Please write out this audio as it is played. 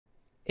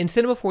In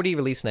Cinema 4D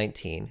Release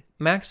 19,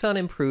 Maxon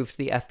improved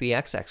the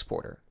FBX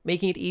Exporter,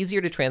 making it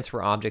easier to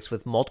transfer objects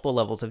with multiple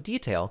levels of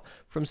detail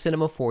from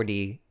Cinema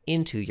 4D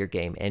into your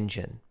game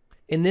engine.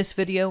 In this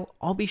video,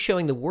 I'll be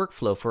showing the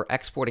workflow for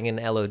exporting an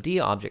LOD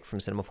object from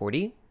Cinema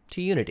 4D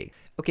to Unity.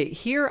 Okay,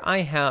 here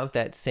I have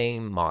that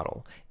same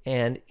model,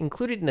 and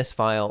included in this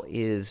file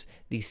is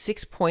the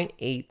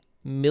 6.8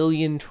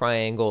 million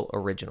triangle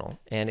original.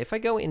 And if I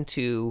go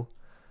into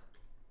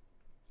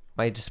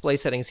my display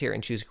settings here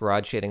and choose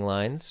Garage Shading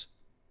Lines,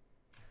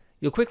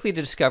 you'll quickly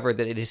discover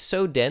that it is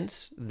so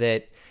dense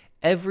that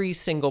every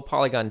single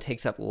polygon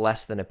takes up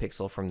less than a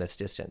pixel from this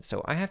distance.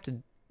 So I have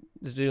to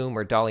zoom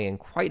or dolly in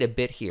quite a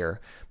bit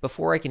here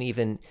before I can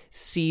even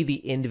see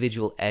the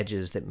individual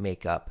edges that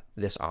make up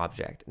this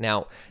object.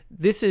 Now,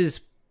 this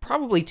is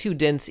probably too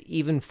dense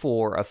even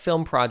for a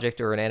film project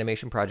or an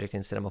animation project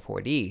in Cinema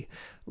 4D,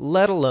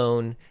 let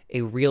alone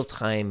a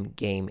real-time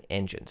game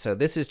engine. So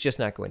this is just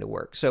not going to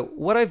work. So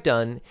what I've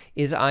done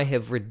is I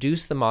have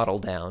reduced the model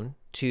down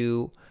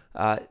to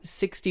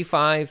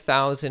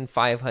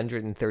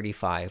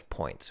 65,535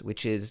 points,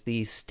 which is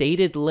the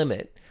stated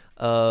limit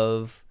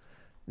of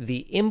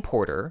the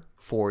importer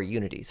for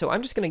Unity. So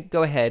I'm just going to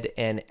go ahead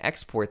and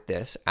export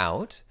this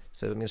out.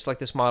 So I'm going to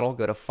select this model,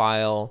 go to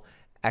File,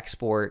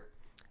 Export,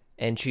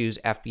 and choose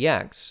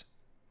FBX.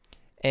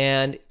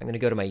 And I'm going to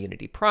go to my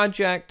Unity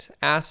project,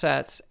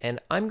 Assets, and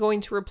I'm going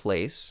to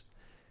replace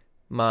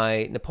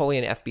my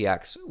Napoleon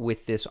FBX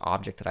with this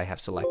object that I have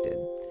selected.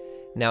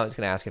 Now it's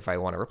going to ask if I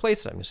want to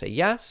replace it. I'm going to say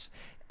yes.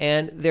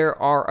 And there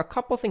are a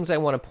couple things I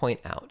want to point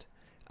out.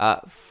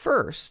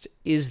 First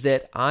is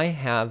that I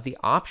have the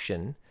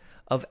option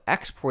of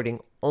exporting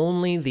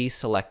only the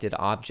selected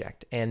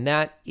object. And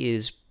that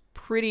is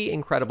pretty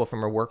incredible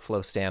from a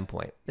workflow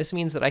standpoint. This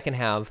means that I can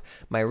have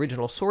my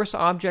original source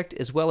object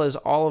as well as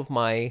all of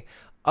my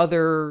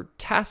other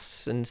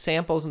tests and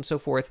samples and so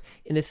forth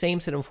in the same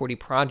Cinema 4D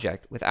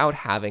project without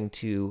having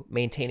to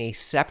maintain a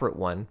separate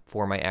one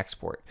for my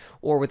export,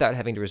 or without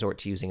having to resort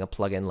to using a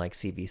plugin like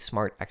CV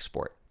Smart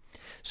Export.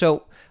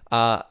 So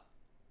I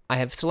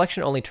have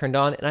selection only turned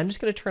on, and I'm just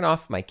going to turn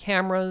off my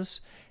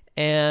cameras,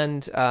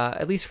 and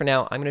at least for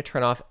now, I'm going to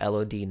turn off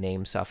LOD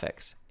Name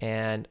Suffix,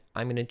 and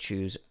I'm going to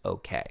choose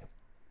OK.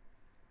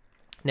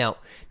 Now,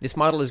 this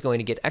model is going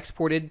to get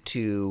exported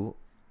to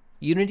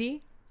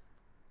Unity,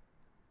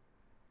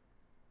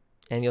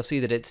 and you'll see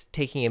that it's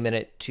taking a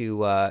minute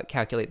to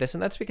calculate this,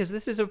 and that's because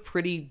this is a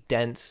pretty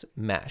dense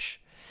mesh.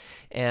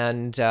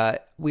 And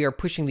we are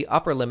pushing the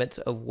upper limits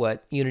of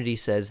what Unity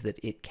says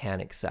that it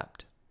can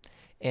accept.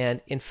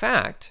 And in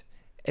fact,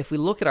 if we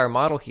look at our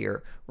model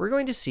here, we're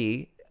going to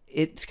see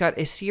it's got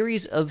a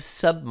series of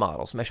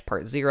submodels, mesh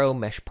part 0,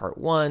 mesh part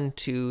 1,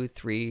 2,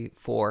 3,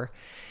 4.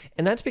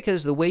 And that's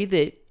because the way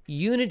that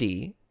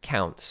Unity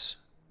counts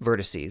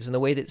vertices and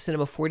the way that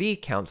Cinema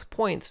 4D counts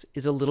points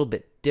is a little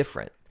bit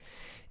different.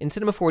 In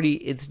Cinema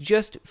 4D, it's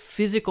just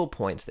physical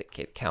points that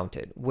get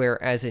counted,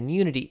 whereas in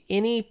Unity,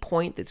 any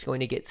point that's going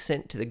to get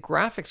sent to the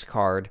graphics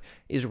card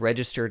is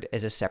registered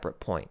as a separate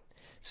point.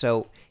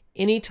 So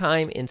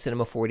anytime in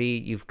Cinema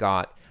 4D you've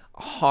got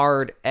a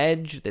hard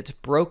edge that's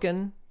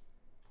broken,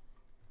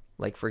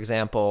 like for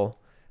example,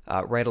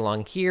 right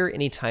along here,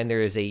 anytime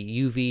there is a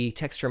UV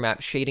texture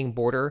map shading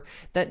border,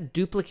 that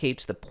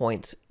duplicates the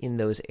points in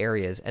those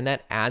areas, and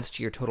that adds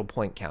to your total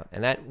point count,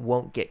 and that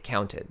won't get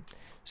counted.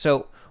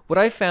 So what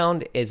I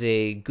found is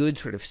a good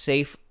sort of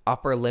safe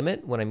upper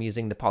limit when I'm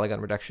using the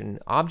Polygon Reduction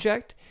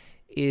object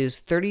is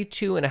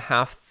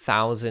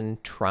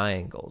 32,500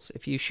 triangles.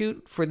 If you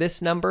shoot for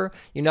this number,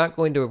 you're not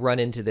going to run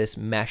into this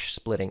mesh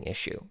splitting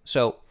issue.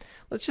 So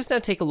let's just now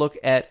take a look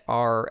at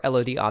our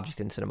LOD object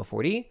in Cinema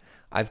 4D.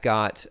 I've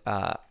got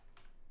my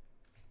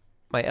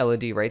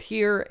LOD right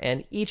here,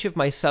 and each of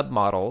my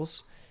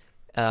submodels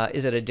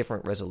is at a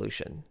different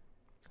resolution.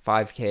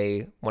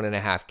 5K,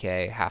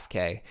 1.5K, half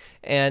K.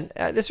 And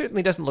this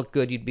certainly doesn't look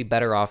good. You'd be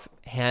better off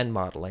hand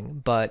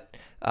modeling, but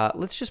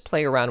let's just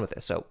play around with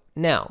this. So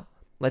now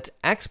let's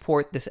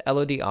export this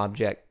LOD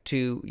object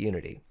to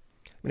Unity.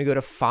 I'm going to go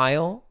to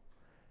File,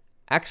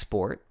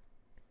 Export,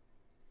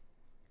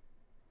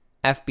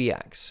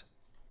 FBX.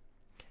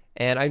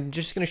 And I'm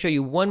just going to show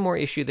you one more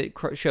issue that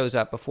shows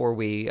up before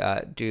we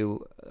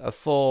do a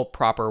full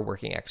proper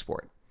working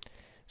export.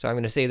 So I'm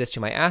going to save this to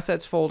my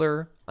Assets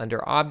folder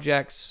under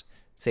Objects,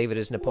 save it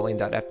as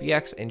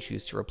Napoleon.fbx, and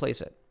choose to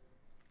replace it.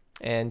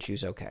 And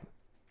choose OK.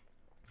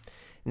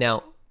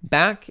 Now,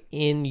 back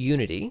in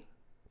Unity,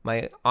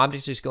 my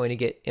object is going to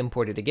get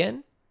imported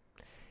again.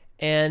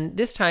 And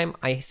this time,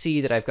 I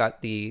see that I've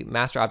got the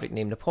master object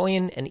named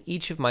Napoleon and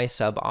each of my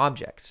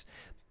sub-objects.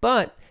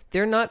 But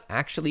they're not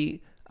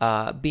actually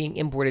being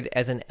imported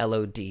as an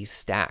LOD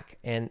stack.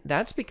 And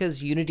that's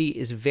because Unity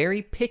is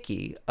very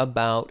picky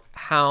about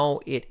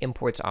how it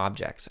imports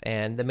objects.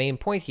 And the main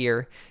point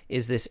here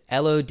is this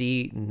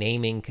LOD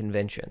Naming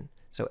Convention.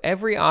 So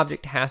every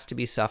object has to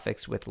be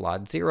suffixed with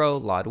LOD 0,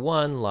 LOD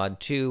 1, LOD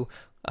 2,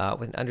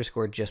 with an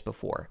underscore just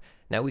before.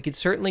 Now we could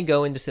certainly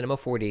go into Cinema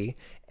 4D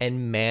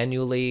and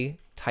manually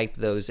type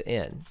those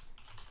in.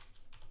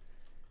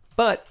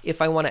 But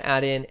if I want to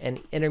add in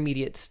an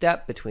intermediate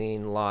step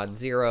between LOD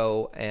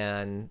 0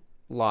 and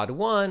LOD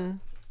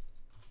 1,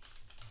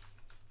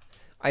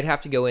 I'd have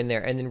to go in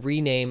there and then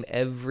rename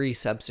every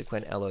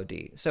subsequent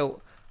LOD.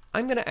 So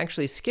I'm going to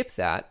actually skip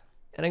that,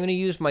 and I'm going to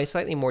use my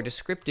slightly more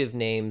descriptive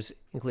names,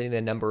 including the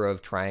number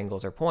of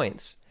triangles or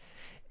points,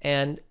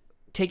 and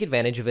take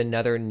advantage of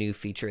another new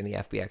feature in the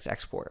FBX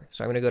Exporter.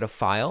 So I'm going to go to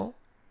File,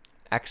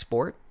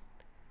 Export,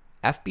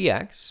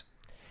 FBX,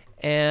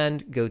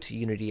 and go to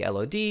Unity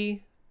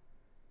LOD,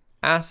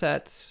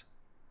 Assets,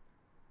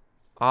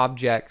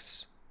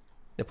 Objects,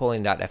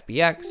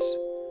 Napoleon.fbx,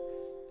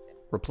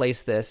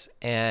 replace this,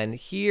 and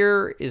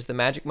here is the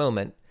magic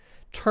moment.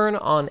 Turn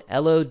on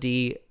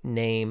LOD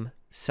Name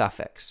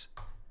Suffix.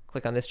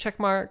 Click on this check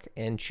mark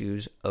and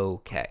choose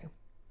OK.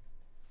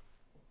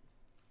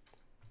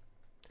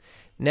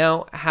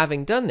 Now,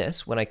 having done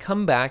this, when I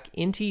come back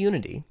into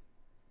Unity,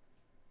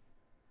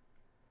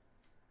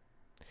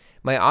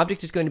 my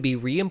object is going to be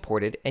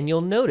re-imported, and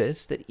you'll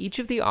notice that each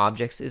of the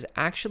objects is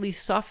actually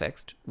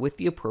suffixed with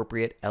the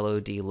appropriate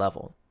LOD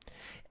level.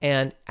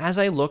 And as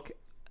I look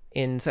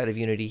inside of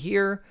Unity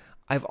here,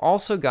 I've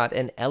also got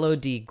an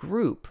LOD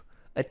group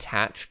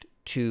attached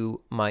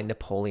to my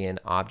Napoleon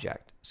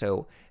object.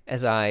 So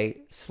as I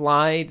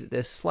slide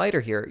this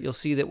slider here, you'll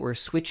see that we're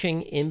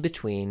switching in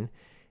between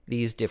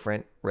these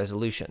different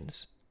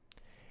resolutions.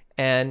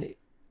 And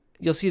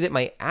you'll see that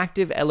my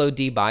active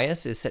LOD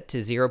bias is set to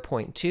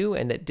 0.2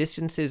 and that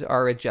distances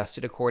are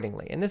adjusted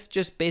accordingly. And this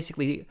just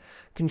basically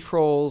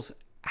controls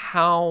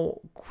how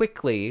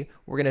quickly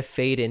we're going to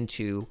fade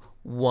into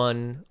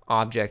one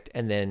object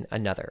and then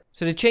another.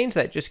 So to change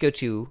that, just go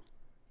to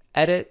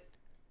Edit,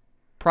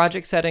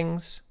 Project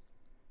Settings,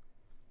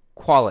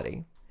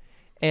 Quality.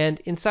 And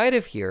inside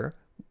of here,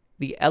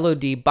 the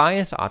LOD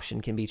bias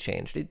option can be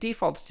changed. It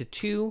defaults to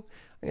 2.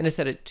 I'm going to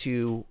set it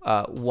to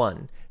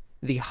 1.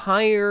 The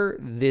higher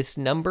this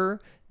number,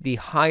 the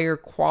higher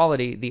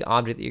quality the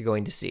object that you're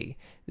going to see.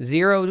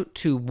 0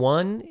 to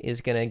 1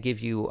 is going to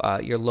give you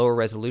your lower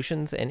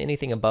resolutions, and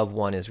anything above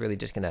 1 is really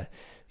just going to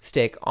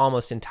stick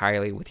almost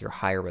entirely with your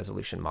higher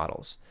resolution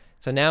models.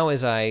 So now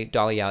as I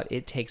dolly out,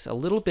 it takes a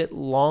little bit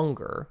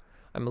longer.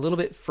 I'm a little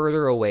bit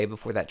further away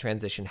before that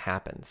transition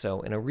happens.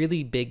 So in a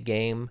really big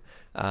game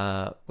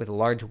with a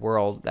large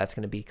world, that's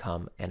going to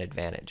become an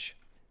advantage.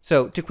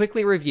 So to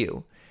quickly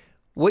review,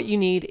 what you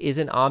need is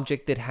an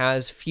object that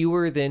has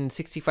fewer than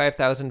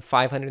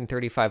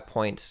 65,535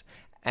 points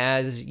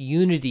as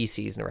Unity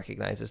sees and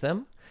recognizes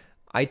them.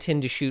 I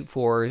tend to shoot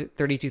for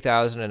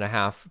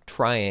 32,500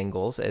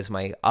 triangles as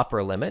my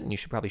upper limit, and you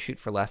should probably shoot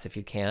for less if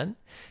you can.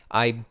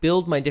 I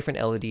build my different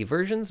LOD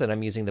versions, and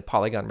I'm using the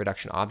Polygon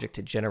Reduction object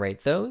to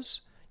generate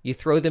those. You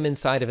throw them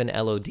inside of an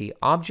LOD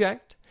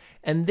object,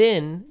 and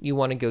then you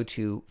want to go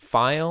to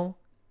File,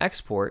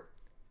 Export,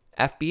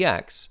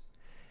 FBX,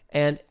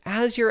 and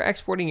as you're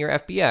exporting your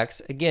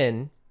FBX,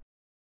 again,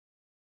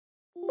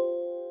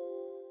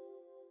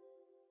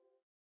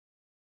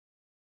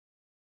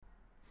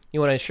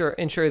 you want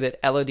to ensure that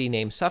LOD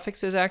Name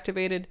Suffix is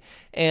activated,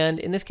 and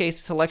in this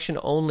case, selection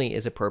only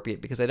is appropriate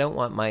because I don't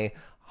want my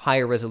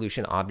higher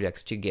resolution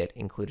objects to get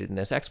included in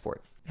this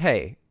export.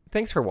 Hey,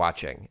 thanks for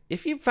watching.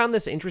 If you found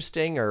this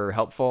interesting or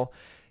helpful,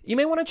 you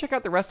may want to check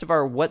out the rest of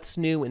our What's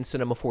New in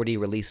Cinema 4D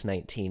Release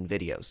 19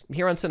 videos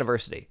here on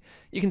Cineversity.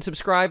 You can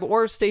subscribe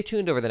or stay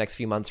tuned over the next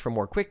few months for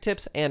more quick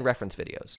tips and reference videos.